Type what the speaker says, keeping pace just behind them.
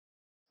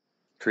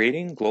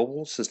Creating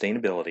Global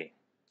Sustainability.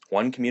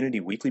 One Community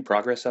Weekly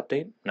Progress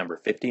Update, number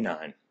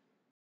 59.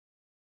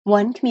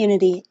 One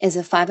Community is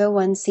a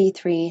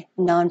 501c3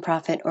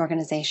 nonprofit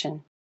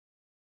organization.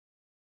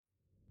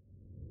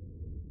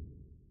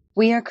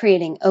 We are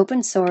creating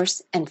open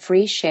source and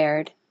free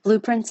shared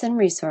blueprints and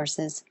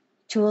resources,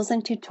 tools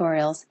and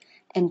tutorials,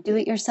 and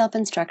do-it-yourself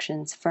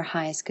instructions for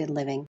highest good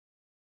living.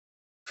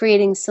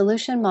 Creating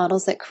solution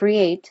models that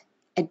create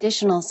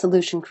additional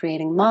solution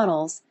creating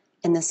models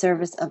in the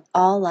service of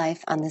all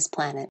life on this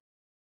planet.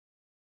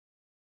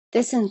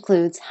 This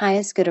includes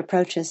highest good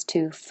approaches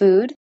to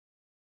food,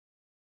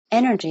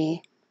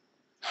 energy,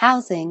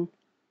 housing,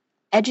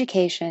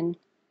 education,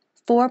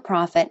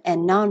 for-profit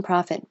and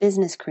non-profit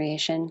business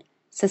creation,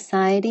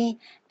 society,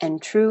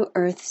 and true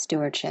earth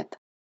stewardship.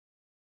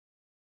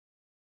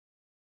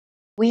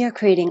 We are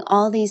creating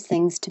all these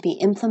things to be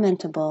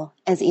implementable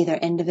as either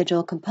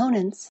individual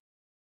components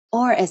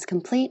or as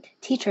complete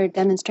teacher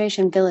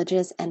demonstration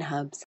villages and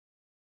hubs.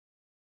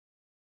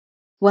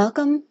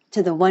 Welcome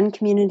to the One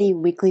Community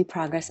Weekly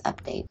Progress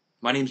Update.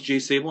 My name is Jay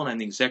Sable, and I'm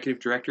the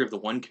Executive Director of the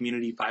One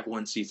Community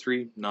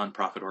 501c3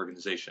 nonprofit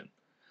organization.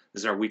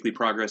 This is our weekly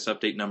progress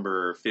update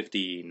number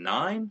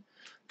 59,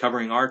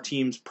 covering our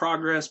team's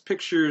progress,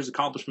 pictures,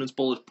 accomplishments,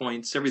 bullet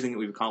points, everything that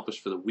we've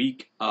accomplished for the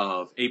week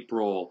of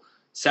April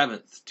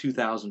 7th,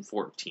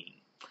 2014.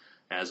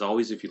 As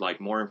always, if you'd like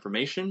more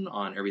information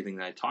on everything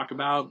that I talk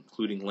about,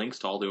 including links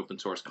to all the open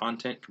source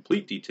content,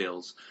 complete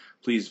details,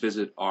 please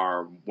visit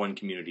our One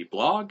Community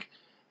blog.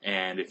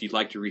 And if you'd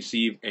like to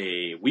receive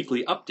a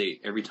weekly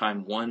update every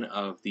time one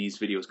of these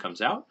videos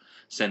comes out,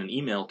 send an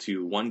email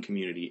to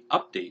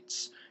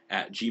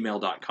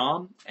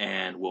onecommunityupdates@gmail.com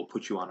and we'll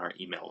put you on our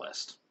email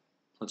list.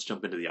 Let's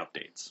jump into the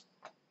updates.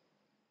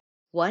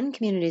 One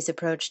Community's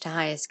approach to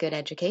highest good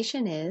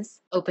education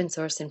is open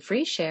source and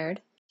free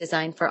shared,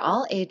 designed for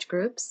all age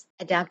groups,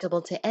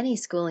 adaptable to any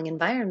schooling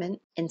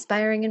environment,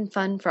 inspiring and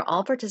fun for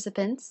all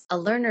participants, a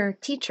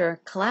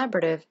learner-teacher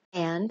collaborative,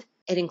 and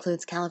it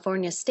includes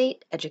California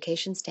state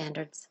education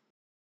standards.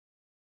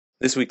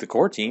 This week, the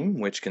core team,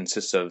 which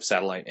consists of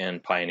Satellite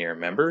and Pioneer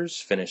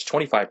members, finished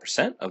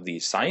 25% of the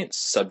science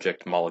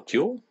subject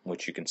molecule,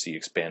 which you can see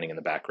expanding in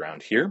the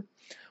background here.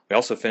 We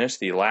also finished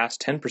the last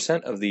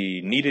 10% of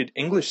the needed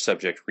English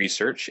subject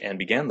research and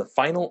began the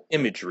final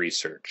image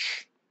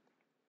research.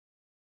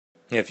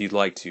 If you'd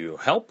like to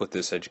help with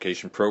this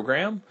education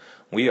program,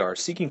 we are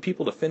seeking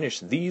people to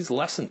finish these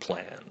lesson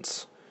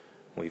plans.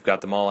 We've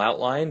got them all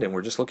outlined, and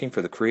we're just looking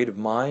for the creative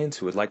minds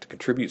who would like to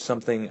contribute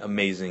something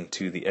amazing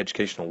to the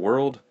educational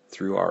world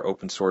through our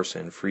open source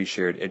and free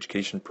shared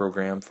education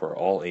program for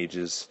all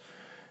ages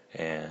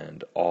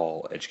and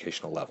all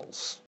educational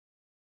levels.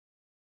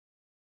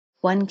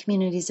 One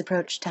Community's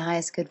approach to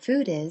highest good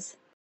food is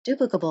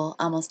duplicable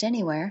almost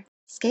anywhere,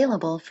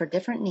 scalable for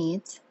different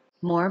needs,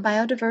 more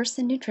biodiverse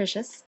and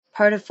nutritious,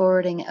 part of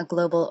forwarding a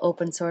global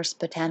open source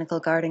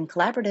botanical garden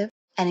collaborative,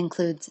 and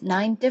includes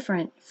 9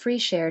 different free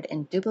shared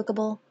and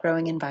duplicable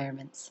growing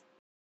environments.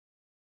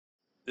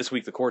 This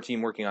week, the core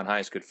team working on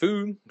highest good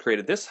food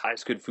created this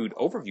highest good food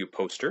overview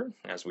poster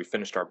as we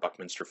finished our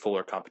Buckminster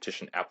Fuller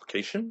competition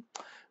application.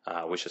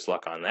 Wish us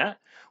luck on that.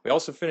 We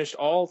also finished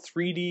all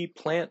 3D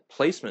plant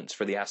placements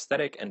for the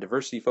aesthetic and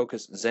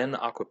diversity-focused Zen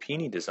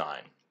Aquapini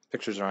design.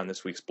 Pictures are on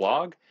this week's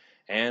blog,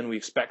 and we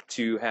expect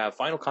to have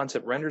final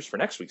concept renders for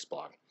next week's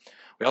blog.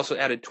 We also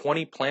added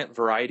 20 plant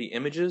variety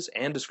images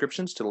and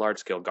descriptions to the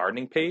large-scale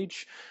gardening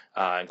page,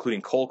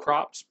 including cole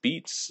crops,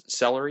 beets,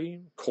 celery,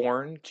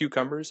 corn,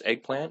 cucumbers,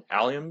 eggplant,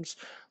 alliums,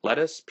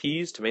 lettuce,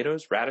 peas,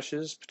 tomatoes,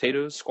 radishes,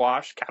 potatoes,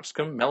 squash,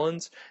 capsicum,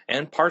 melons,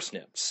 and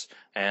parsnips.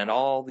 And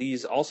all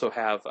these also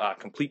have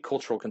complete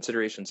cultural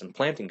considerations and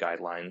planting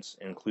guidelines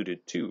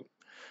included too.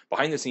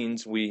 Behind the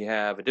scenes, we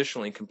have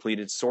additionally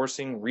completed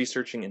sourcing,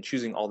 researching, and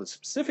choosing all the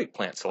specific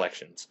plant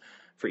selections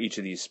for each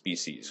of these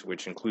species,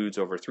 which includes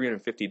over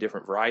 350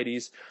 different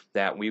varieties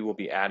that we will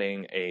be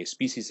adding a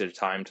species at a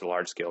time to the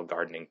large-scale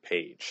gardening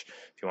page.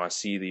 If you want to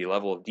see the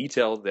level of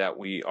detail that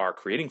we are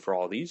creating for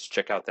all these,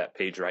 check out that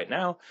page right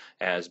now,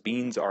 as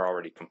beans are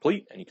already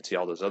complete, and you can see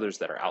all those others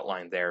that are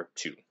outlined there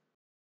too.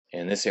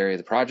 In this area of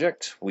the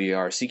project, we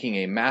are seeking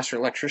a master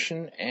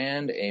electrician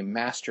and a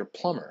master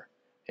plumber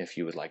if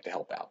you would like to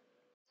help out.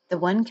 The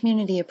One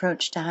Community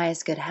approach to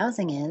highest good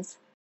housing is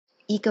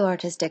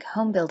eco-artistic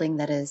home building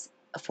that is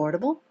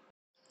affordable,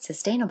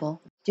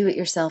 sustainable,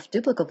 do-it-yourself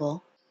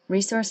duplicable,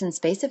 resource and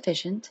space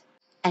efficient,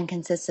 and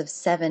consists of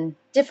 7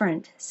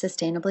 different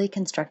sustainably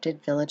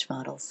constructed village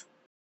models.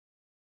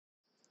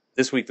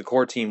 This week, the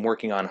core team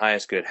working on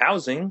highest good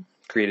housing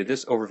created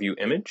this overview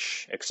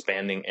image,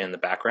 expanding in the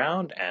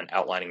background and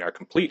outlining our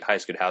complete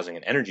highest good housing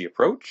and energy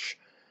approach.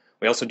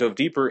 We also dove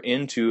deeper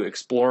into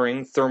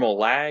exploring thermal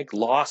lag,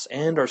 loss,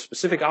 and our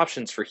specific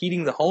options for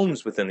heating the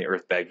homes within the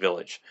Earthbag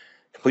Village.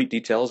 Complete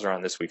details are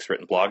on this week's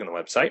written blog on the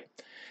website.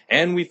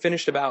 And we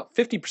finished about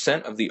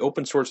 50% of the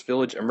Open Source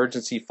Village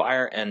Emergency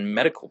Fire and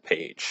Medical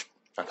page.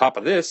 On top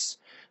of this,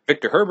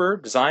 Victor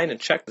Herber designed and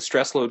checked the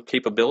stress load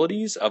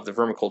capabilities of the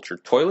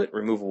vermiculture toilet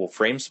removable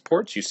frame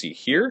supports you see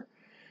here.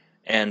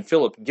 And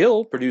Philip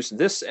Gill produced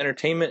this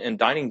entertainment and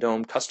dining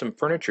dome custom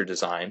furniture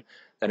design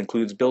that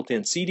includes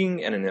built-in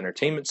seating and an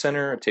entertainment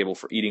center, a table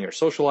for eating or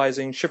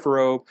socializing,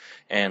 chifforobe,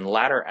 and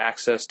ladder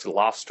access to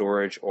loft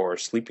storage or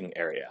sleeping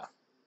area.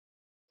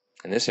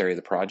 In this area of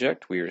the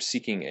project, we are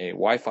seeking a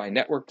Wi-Fi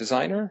network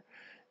designer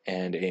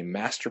and a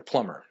master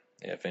plumber.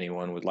 If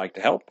anyone would like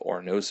to help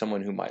or knows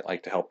someone who might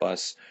like to help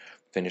us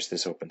finish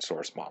this open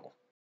source model.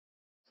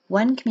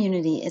 One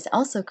Community is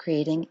also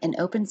creating an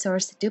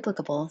open-source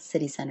duplicable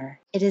city center.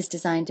 It is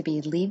designed to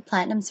be LEED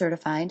Platinum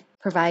certified,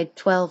 provide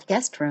 12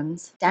 guest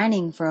rooms,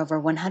 dining for over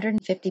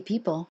 150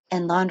 people,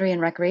 and laundry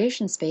and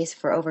recreation space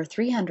for over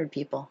 300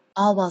 people,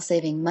 all while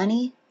saving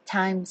money,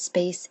 time,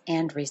 space,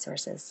 and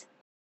resources.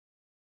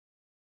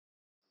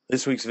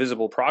 This week's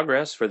visible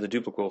progress for the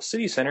duplicable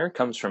city center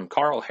comes from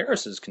Carl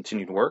Harris's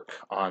continued work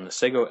on the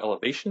Sego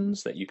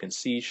elevations that you can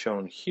see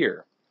shown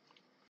here.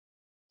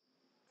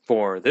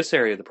 For this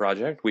area of the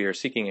project, we are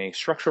seeking a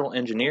structural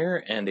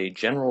engineer and a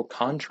general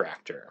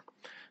contractor.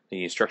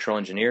 The structural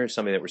engineer is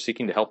somebody that we're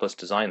seeking to help us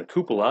design the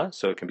cupola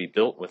so it can be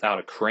built without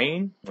a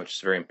crane, which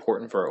is very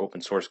important for our open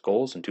source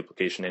goals and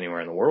duplication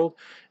anywhere in the world.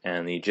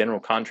 And the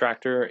general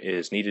contractor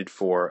is needed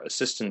for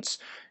assistance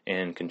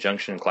in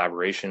conjunction and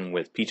collaboration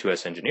with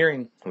P2S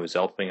Engineering, who is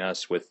helping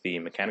us with the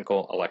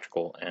mechanical,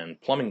 electrical,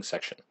 and plumbing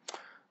section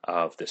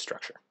of this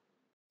structure.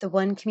 The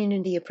One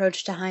Community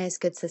approach to highest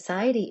good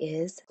society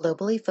is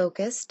globally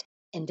focused,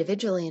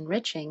 individually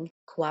enriching,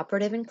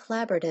 cooperative and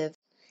collaborative,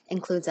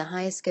 includes a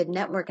highest good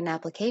network and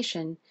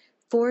application,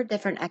 4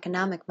 different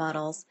economic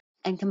models,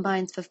 and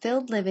combines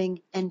fulfilled living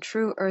and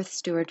true Earth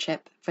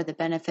stewardship for the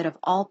benefit of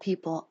all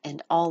people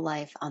and all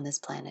life on this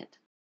planet.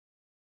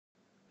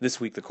 This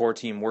week, the core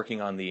team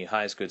working on the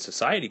highest good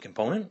society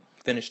component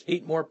finished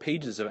 8 more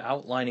pages of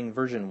outlining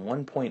version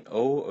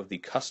 1.0 of the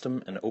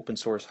custom and open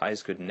source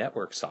highest good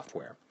network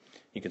software.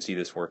 You can see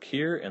this work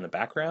here in the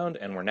background,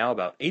 and we're now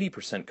about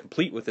 80%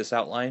 complete with this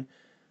outline,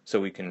 so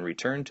we can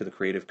return to the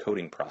creative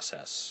coding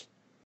process.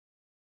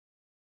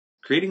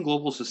 Creating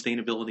global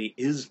sustainability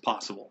is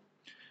possible,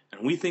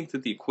 and we think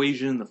that the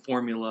equation, the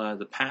formula,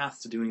 the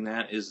path to doing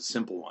that is a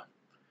simple one.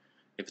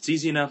 If it's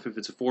easy enough, if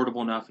it's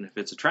affordable enough, and if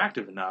it's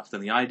attractive enough,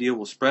 then the idea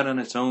will spread on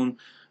its own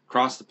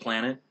across the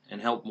planet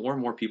and help more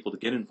and more people to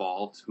get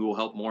involved, who will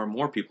help more and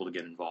more people to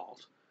get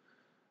involved.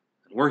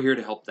 And we're here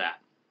to help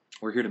that.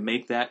 We're here to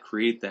make that,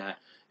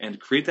 and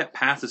create that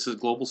path that says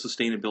global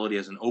sustainability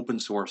as an open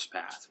source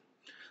path.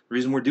 The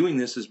reason we're doing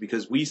this is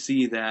because we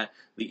see that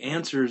the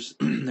answers,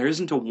 there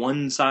isn't a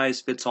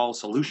one-size-fits-all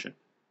solution.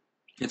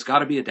 It's got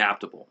to be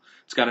adaptable.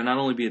 It's got to not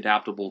only be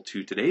adaptable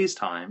to today's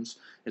times,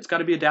 it's got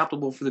to be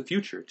adaptable for the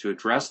future to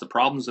address the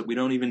problems that we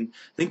don't even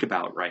think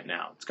about right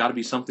now. It's got to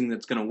be something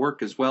that's going to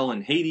work as well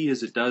in Haiti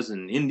as it does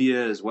in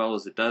India, as well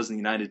as it does in the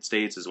United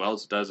States, as well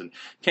as it does in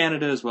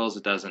Canada, as well as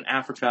it does in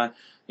Africa.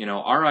 You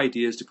know, our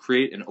idea is to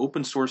create an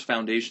open source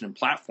foundation and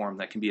platform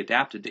that can be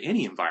adapted to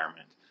any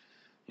environment.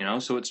 You know,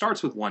 so it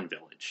starts with one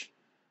village.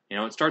 You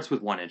know, it starts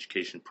with one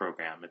education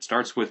program. It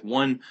starts with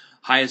one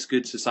highest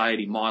good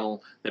society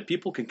model that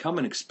people can come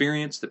and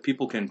experience, that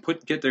people can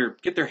get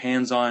their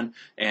hands on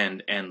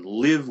and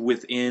live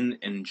within,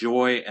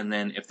 enjoy, and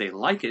then if they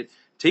like it,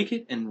 take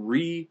it and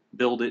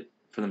rebuild it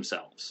for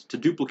themselves. To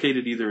duplicate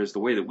it either as the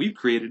way that we've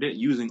created it,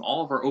 using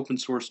all of our open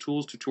source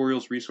tools,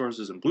 tutorials,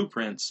 resources, and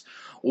blueprints,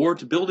 or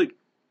to build it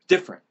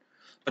different.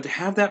 But to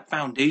have that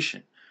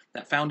foundation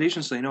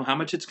so they know how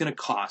much it's going to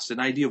cost, an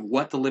idea of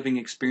what the living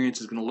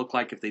experience is going to look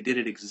like if they did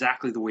it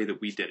exactly the way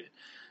that we did it,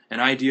 an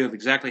idea of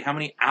exactly how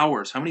many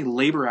hours, how many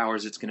labor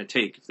hours it's going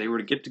to take if they were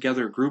to get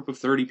together a group of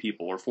 30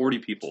 people or 40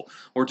 people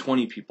or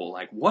 20 people.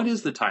 Like, what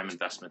is the time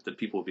investment that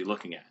people will be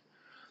looking at?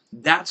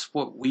 That's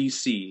what we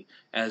see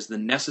as the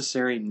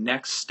necessary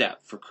next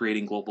step for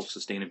creating global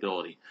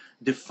sustainability.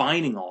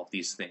 Defining all of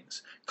these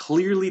things,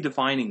 clearly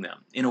defining them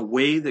in a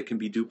way that can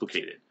be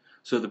duplicated,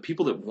 so the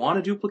people that want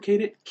to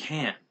duplicate it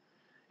can.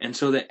 And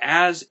so that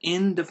as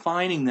in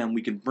defining them,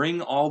 we can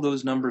bring all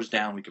those numbers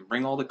down, we can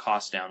bring all the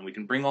costs down, we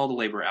can bring all the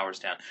labor hours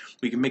down,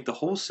 we can make the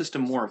whole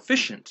system more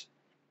efficient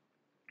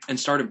and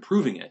start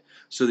improving it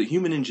so that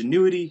human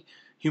ingenuity,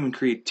 human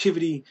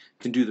creativity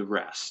can do the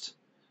rest.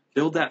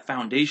 Build that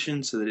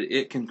foundation so that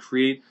it can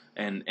create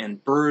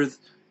and birth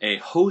a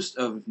host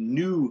of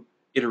new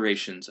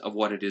iterations of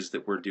what it is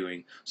that we're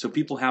doing, so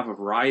people have a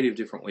variety of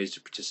different ways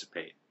to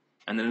participate.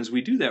 And then as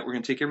we do that, we're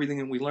going to take everything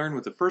that we learned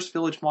with the first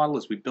village model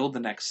as we build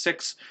the next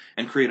 6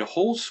 and create a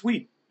whole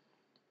suite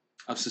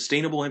of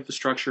sustainable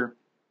infrastructure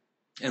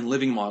and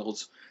living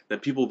models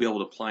that people will be able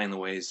to apply in the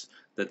ways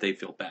that they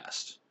feel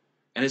best.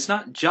 And it's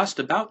not just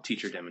about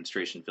teacher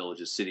demonstration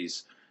villages,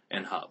 cities,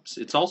 and hubs.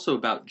 It's also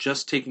about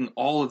just taking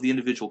all of the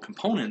individual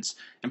components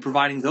and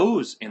providing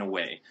those in a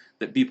way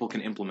that people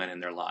can implement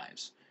in their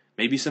lives.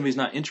 Maybe somebody's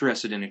not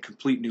interested in a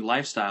complete new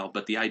lifestyle,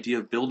 but the idea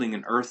of building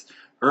an Earth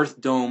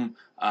Dome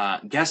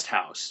guest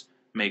house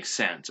makes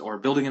sense, or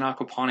building an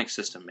aquaponics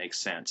system makes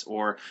sense,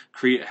 or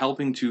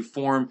helping to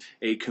form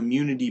a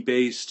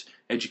community-based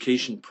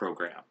education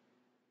program.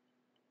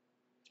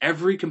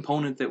 Every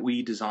component that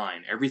we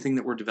design, everything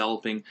that we're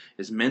developing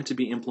is meant to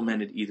be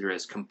implemented either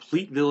as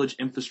complete village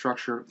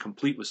infrastructure,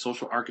 complete with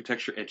social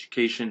architecture,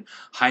 education,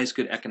 highest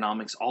good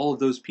economics, all of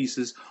those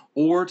pieces,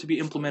 or to be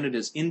implemented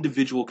as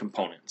individual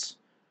components.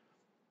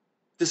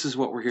 This is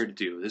what we're here to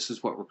do. This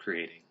is what we're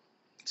creating.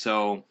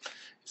 So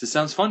if this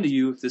sounds fun to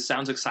you, if this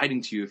sounds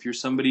exciting to you, if you're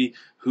somebody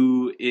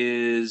who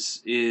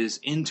is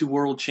into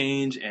world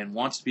change and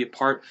wants to be a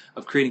part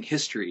of creating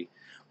history,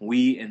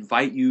 we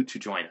invite you to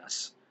join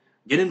us.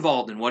 Get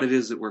involved in what it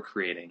is that we're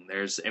creating.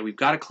 We've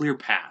got a clear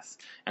path,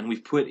 and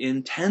we've put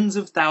in tens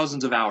of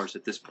thousands of hours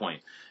at this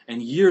point,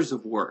 and years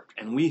of work,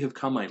 and we have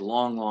come a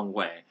long, long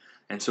way.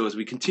 And so as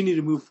we continue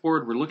to move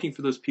forward, we're looking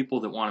for those people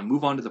that want to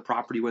move onto the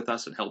property with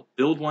us and help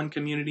build one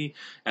community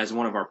as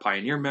one of our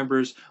pioneer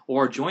members,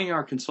 or joining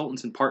our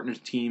consultants and partners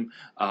team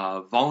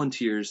of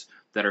volunteers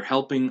that are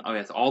helping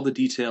with all the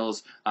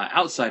details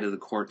outside of the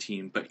core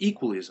team, but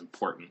equally as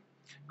important,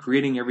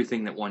 creating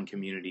everything that one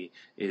community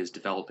is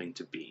developing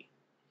to be.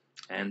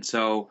 And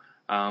so,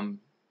 yeah,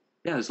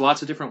 there's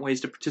lots of different ways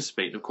to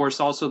participate. And of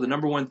course, also the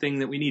number one thing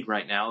that we need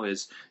right now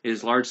is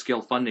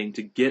large-scale funding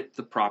to get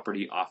the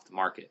property off the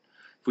market.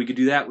 If we could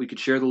do that, we could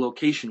share the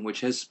location,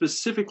 which has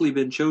specifically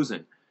been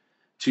chosen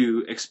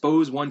to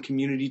expose one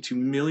community to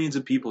millions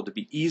of people, to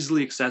be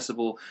easily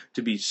accessible,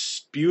 to be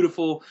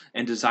beautiful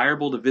and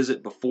desirable to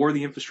visit before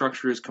the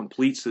infrastructure is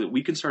complete, so that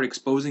we can start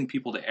exposing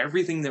people to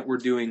everything that we're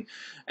doing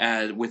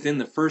within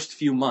the first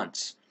few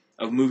months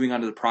of moving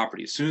onto the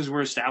property. As soon as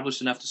we're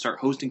established enough to start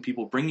hosting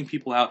people, bringing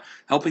people out,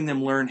 helping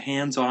them learn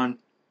hands-on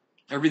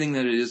everything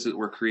that it is that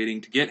we're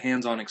creating, to get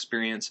hands-on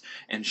experience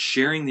and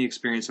sharing the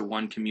experience of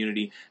one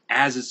community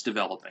as it's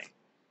developing.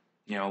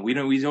 You know,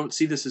 we don't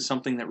see this as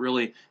something that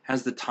really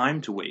has the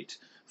time to wait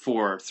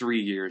for 3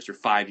 years or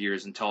 5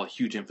 years until a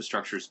huge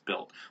infrastructure is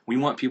built. We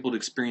want people to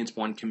experience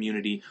one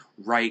community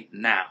right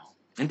now.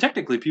 And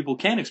technically, people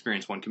can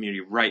experience one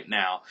community right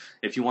now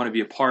if you want to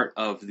be a part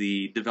of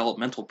the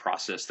developmental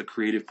process, the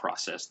creative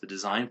process, the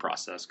design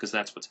process, because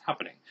that's what's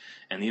happening.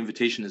 And the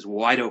invitation is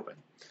wide open.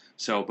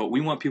 So, but we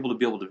want people to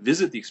be able to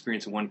visit the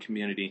experience of one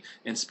community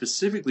and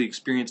specifically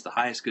experience the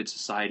highest good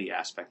society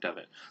aspect of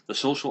it. The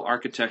social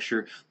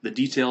architecture, the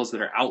details that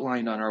are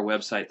outlined on our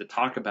website that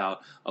talk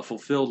about a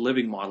fulfilled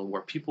living model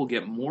where people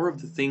get more of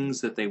the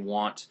things that they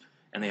want,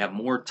 and they have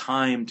more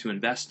time to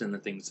invest in the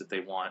things that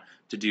they want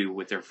to do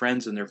with their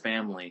friends and their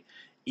family,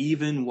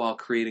 even while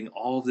creating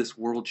all of this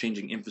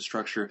world-changing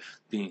infrastructure,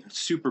 being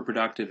super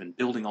productive and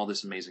building all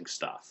this amazing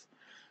stuff.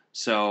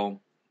 So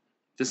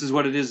this is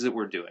what it is that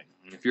we're doing.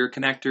 If you're a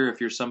connector, if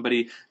you're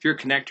a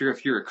connector,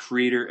 if you're a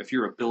creator, if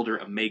you're a builder,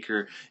 a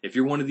maker, if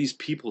you're one of these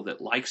people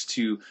that likes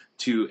to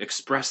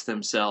express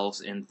themselves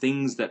in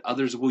things that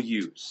others will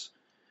use,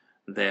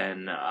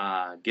 then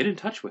get in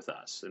touch with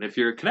us. And if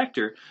you're a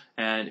connector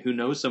and who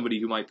knows somebody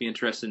who might be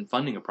interested in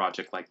funding a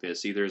project like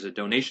this, either as a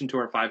donation to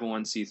our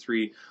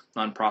 501c3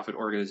 nonprofit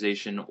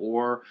organization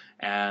or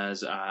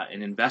as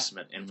an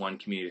investment in one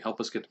community to help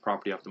us get the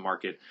property off the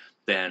market,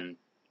 then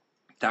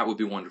that would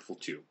be wonderful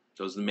too.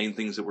 Those are the main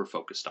things that we're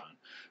focused on.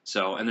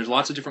 So, and there's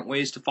lots of different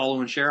ways to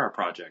follow and share our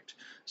project.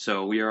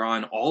 So we are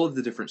on all of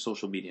the different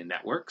social media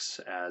networks,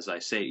 as I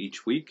say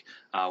each week.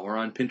 We're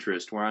on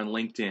Pinterest, we're on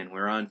LinkedIn,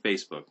 we're on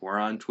Facebook, we're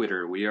on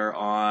Twitter, we are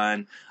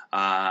on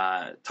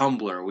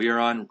Tumblr, we are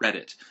on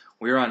Reddit.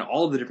 We are on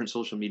all of the different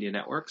social media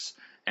networks.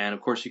 And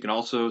of course, you can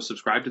also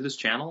subscribe to this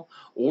channel,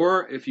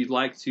 or if you'd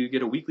like to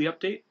get a weekly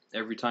update,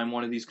 every time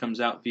one of these comes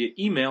out via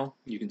email,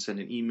 you can send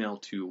an email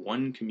to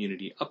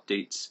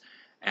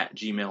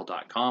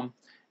onecommunityupdates@gmail.com,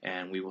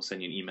 and we will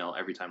send you an email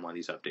every time one of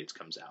these updates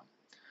comes out.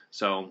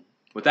 So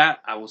with that,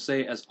 I will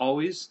say, as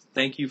always,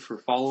 thank you for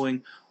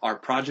following our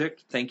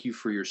project. Thank you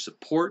for your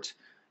support,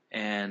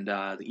 and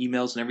the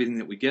emails and everything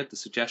that we get, the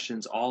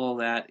suggestions, all of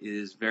that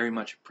is very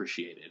much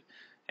appreciated.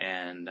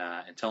 And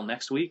until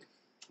next week,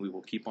 we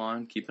will keep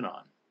on keeping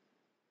on.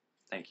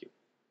 Thank you.